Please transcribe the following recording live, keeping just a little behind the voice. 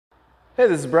Hey,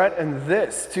 this is Brett, and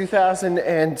this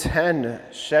 2010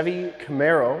 Chevy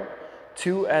Camaro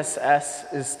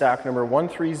 2SS is stock number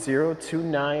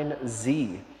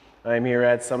 13029Z. I'm here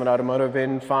at Summit Automotive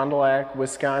in Fond du Lac,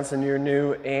 Wisconsin, your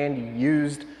new and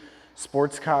used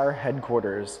sports car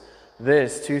headquarters.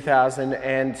 This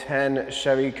 2010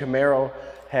 Chevy Camaro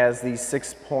has the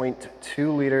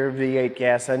 6.2 liter V8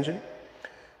 gas engine.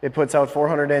 It puts out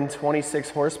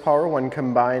 426 horsepower when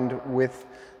combined with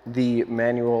the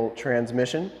manual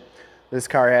transmission. This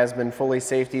car has been fully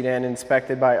safetied and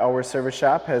inspected by our service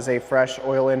shop, has a fresh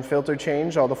oil and filter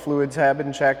change, all the fluids have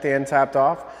been checked and topped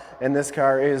off, and this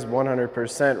car is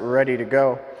 100% ready to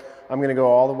go. I'm going to go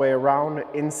all the way around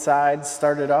inside,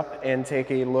 start it up, and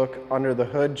take a look under the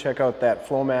hood. Check out that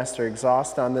Flowmaster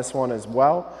exhaust on this one as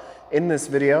well in this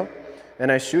video.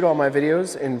 And I shoot all my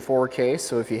videos in 4K,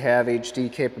 so if you have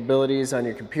HD capabilities on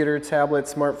your computer, tablet,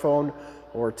 smartphone,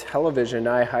 or television,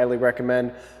 I highly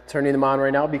recommend turning them on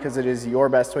right now because it is your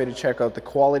best way to check out the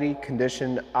quality,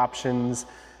 condition, options,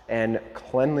 and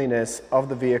cleanliness of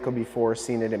the vehicle before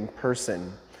seeing it in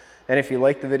person. And if you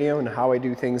like the video and how I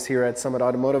do things here at Summit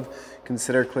Automotive,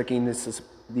 consider clicking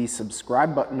the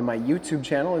subscribe button to my YouTube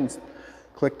channel and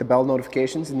click the bell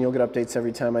notifications, and you'll get updates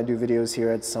every time I do videos here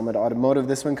at Summit Automotive.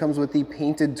 This one comes with the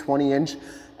painted 20-inch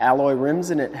alloy rims,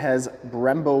 and it has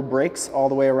Brembo brakes all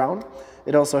the way around.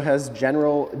 It also has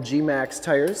General G-Max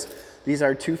tires. These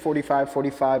are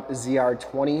 245/45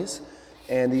 ZR20s,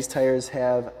 and these tires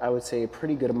have, I would say, a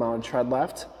pretty good amount of tread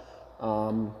left.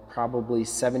 Probably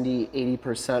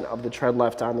 70–80% of the tread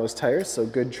left on those tires, so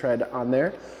good tread on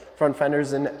there. Front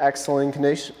fender's in excellent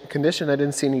condition. I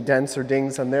didn't see any dents or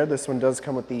dings on there. This one does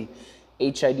come with the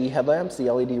HID headlamps, the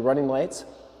LED running lights,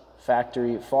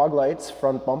 factory fog lights.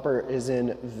 Front bumper is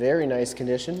in very nice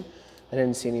condition. I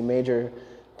didn't see any major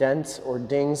dents or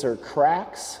dings or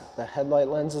cracks. The headlight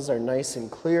lenses are nice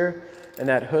and clear, and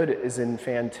that hood is in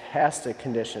fantastic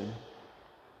condition.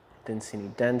 Didn't see any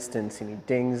dents, didn't see any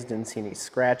dings, didn't see any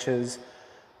scratches.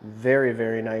 Very,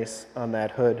 very nice on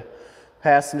that hood.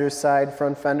 Passenger side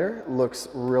front fender looks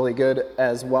really good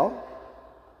as well.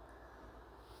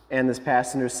 And this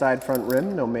passenger side front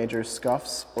rim, no major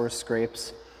scuffs or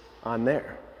scrapes on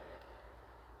there.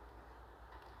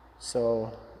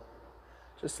 So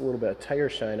just a little bit of tire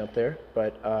shine up there,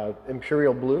 but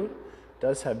Imperial blue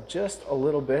does have just a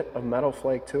little bit of metal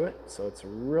flake to it, so it's a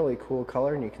really cool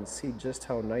color, and you can see just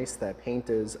how nice that paint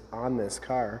is on this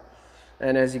car.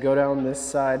 And as you go down this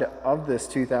side of this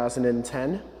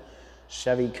 2010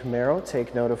 Chevy Camaro,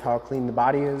 take note of how clean the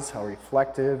body is, how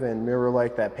reflective and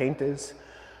mirror-like that paint is.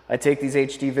 I take these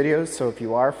HD videos, so if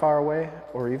you are far away,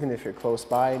 or even if you're close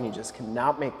by and you just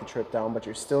cannot make the trip down, but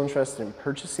you're still interested in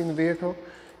purchasing the vehicle,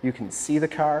 you can see the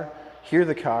car, hear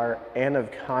the car, and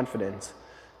have confidence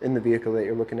in the vehicle that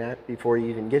you're looking at before you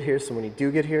even get here. So when you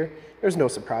do get here, there's no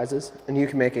surprises, and you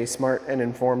can make a smart and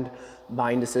informed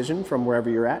buying decision from wherever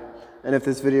you're at. And if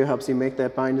this video helps you make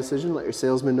that buying decision, let your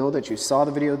salesman know that you saw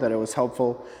the video, that it was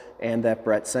helpful, and that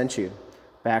Brett sent you.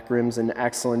 Back rim's in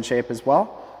excellent shape as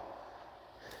well.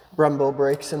 Brembo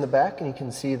brakes in the back, and you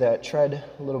can see that tread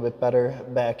a little bit better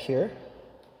back here.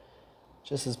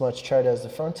 Just as much tread as the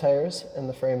front tires, and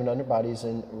the frame and underbody is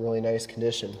in really nice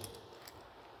condition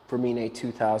for being a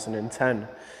 2010.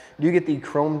 You get the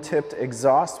chrome-tipped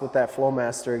exhaust with that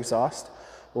Flowmaster exhaust.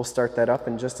 We'll start that up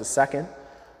in just a second.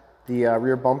 The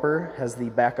rear bumper has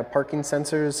the backup parking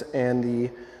sensors, and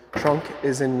the trunk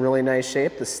is in really nice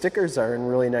shape. The stickers are in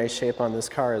really nice shape on this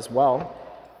car as well.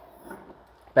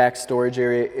 Back storage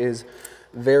area is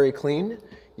very clean.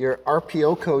 Your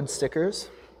RPO code stickers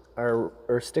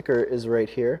or sticker is right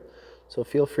here, so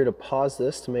feel free to pause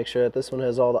this to make sure that this one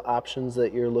has all the options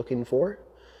that you're looking for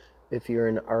if you're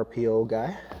an RPO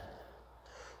guy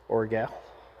or gal.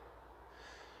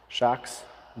 Shocks,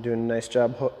 doing a nice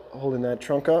job holding that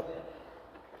trunk up,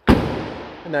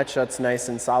 and that shuts nice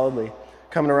and solidly.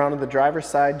 Coming around to the driver's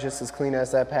side, just as clean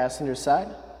as that passenger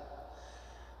side.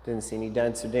 Didn't see any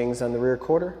dents or dings on the rear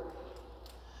quarter.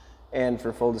 And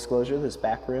for full disclosure, this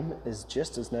back rim is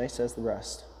just as nice as the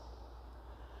rest.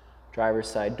 Driver's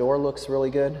side door looks really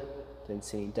good. Didn't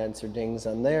see any dents or dings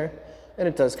on there. And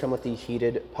it does come with the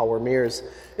heated power mirrors.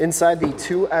 Inside, the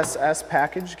 2SS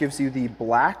package gives you the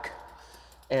black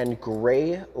and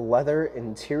gray leather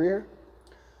interior.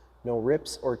 No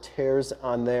rips or tears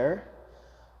on there.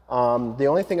 The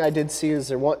only thing I did see is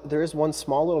there is one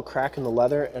small little crack in the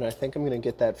leather, and I think I'm going to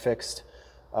get that fixed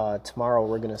tomorrow.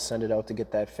 We're going to send it out to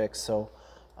get that fixed, so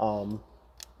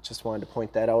just wanted to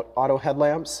point that out. Auto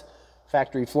headlamps,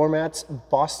 factory floor mats,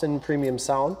 Boston premium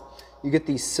sound. You get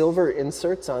these silver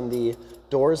inserts on the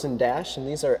doors and dash, and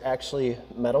these are actually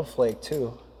metal flake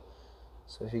too.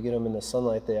 So if you get them in the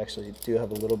sunlight, they actually do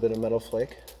have a little bit of metal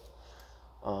flake.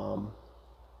 We'll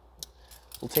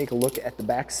take a look at the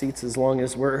back seats as long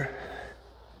as we're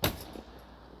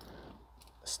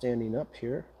standing up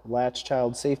here. Latch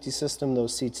child safety system.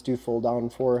 Those seats do fold down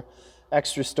for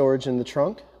extra storage in the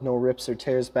trunk. No rips or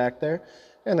tears back there.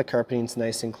 And the carpeting's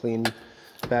nice and clean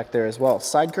back there as well.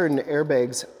 Side curtain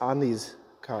airbags on these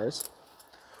cars.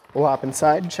 We'll hop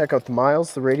inside, check out the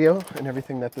miles, the radio, and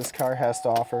everything that this car has to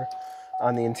offer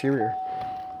on the interior.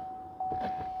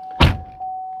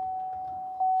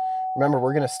 Remember,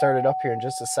 we're going to start it up here in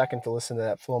just a second to listen to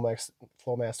that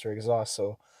Flowmaster exhaust,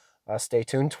 so stay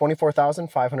tuned.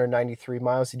 24,593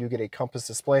 miles. You do get a compass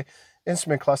display.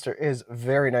 Instrument cluster is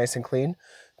very nice and clean.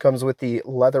 Comes with the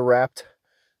leather-wrapped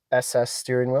SS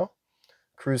steering wheel.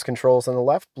 Cruise controls on the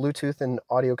left, Bluetooth and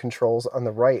audio controls on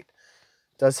the right.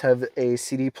 Does have a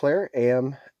CD player,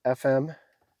 AM, FM,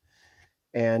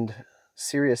 and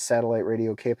Sirius satellite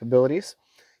radio capabilities.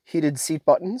 Heated seat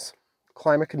buttons,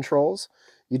 climate controls.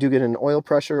 You do get an oil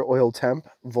pressure, oil temp,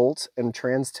 volt, and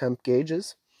trans temp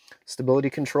gauges. Stability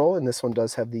control, and this one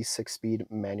does have the 6-speed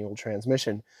manual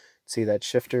transmission. See that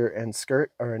shifter and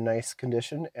skirt are in nice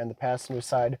condition, and the passenger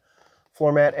side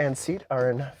floor mat and seat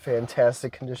are in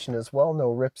fantastic condition as well.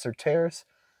 No rips or tears.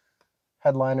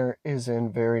 Headliner is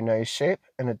in very nice shape,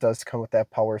 and it does come with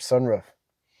that power sunroof.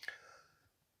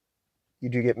 You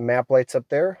do get map lights up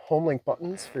there, Homelink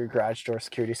buttons for your garage door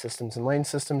security systems and lane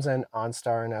systems, and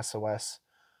OnStar and SOS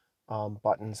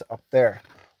buttons up there.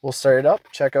 We'll start it up,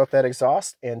 check out that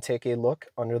exhaust, and take a look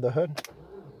under the hood.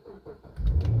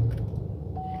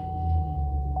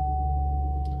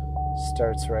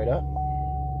 Starts right up.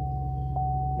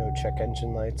 No check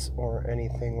engine lights or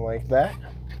anything like that.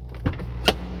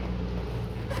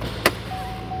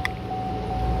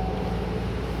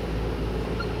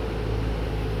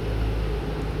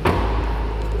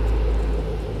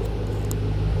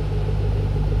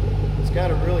 It's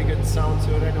got a really good sound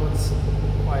to it. I know it's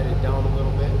quieted down a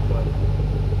little bit, but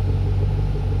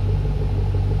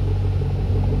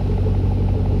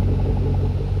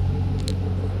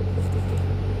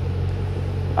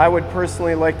I would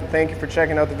personally like to thank you for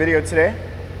checking out the video today,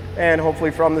 and hopefully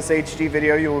from this HD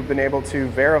video you will have been able to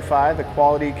verify the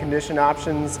quality, condition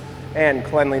options, and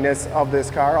cleanliness of this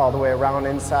car all the way around,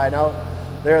 inside out.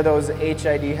 There are those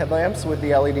HID headlamps with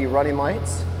the LED running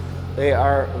lights. They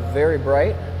are very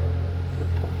bright.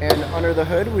 And under the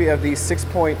hood we have the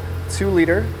 6.2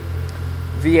 liter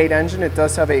V8 engine. It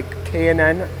does have a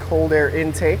K&N cold air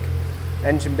intake.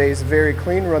 Engine bay is very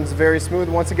clean, runs very smooth.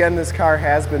 Once again, this car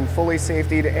has been fully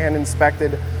safetied and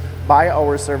inspected by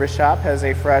our service shop. Has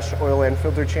a fresh oil and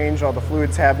filter change. All the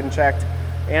fluids have been checked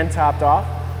and topped off.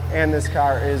 And this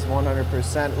car is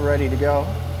 100% ready to go.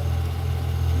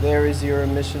 There is your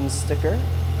emissions sticker.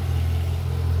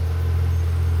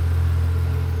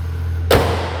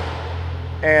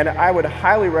 And I would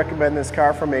highly recommend this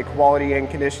car from a quality and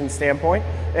condition standpoint.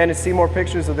 And to see more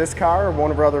pictures of this car or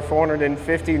one of our other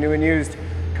 450 new and used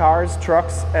cars,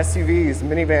 trucks, SUVs,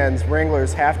 minivans,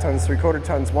 Wranglers, half-tons, three-quarter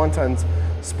tons, one-tons,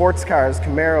 sports cars,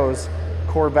 Camaros,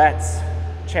 Corvettes,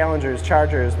 Challengers,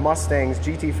 Chargers, Mustangs,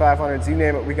 GT500s, you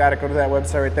name it, we got it. Go to that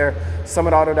website right there,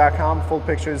 summitauto.com. Full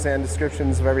pictures and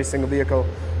descriptions of every single vehicle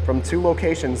from 2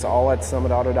 locations, all at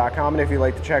summitauto.com. And if you'd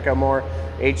like to check out more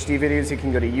HD videos, you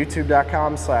can go to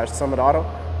youtube.com/summitauto.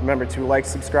 Remember to like,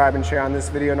 subscribe, and share on this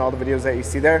video and all the videos that you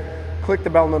see there. Click the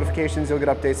bell notifications. You'll get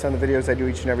updates on the videos I do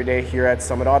each and every day here at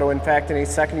Summit Auto. In fact, in a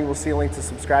second, you will see a link to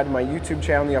subscribe to my YouTube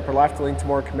channel in the upper left, a link to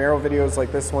more Camaro videos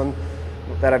like this one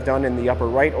that I've done in the upper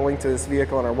right, a link to this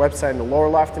vehicle on our website in the lower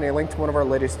left, and a link to one of our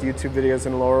latest YouTube videos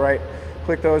in the lower right.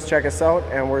 Click those, check us out,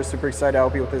 and we're super excited to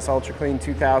help you with this ultra clean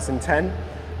 2010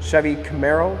 Chevy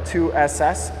Camaro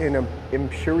 2SS in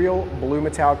Imperial Blue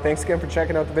Metallic. Thanks again for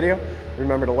checking out the video.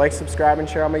 Remember to like, subscribe, and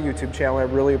share on my YouTube channel. I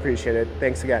really appreciate it.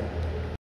 Thanks again.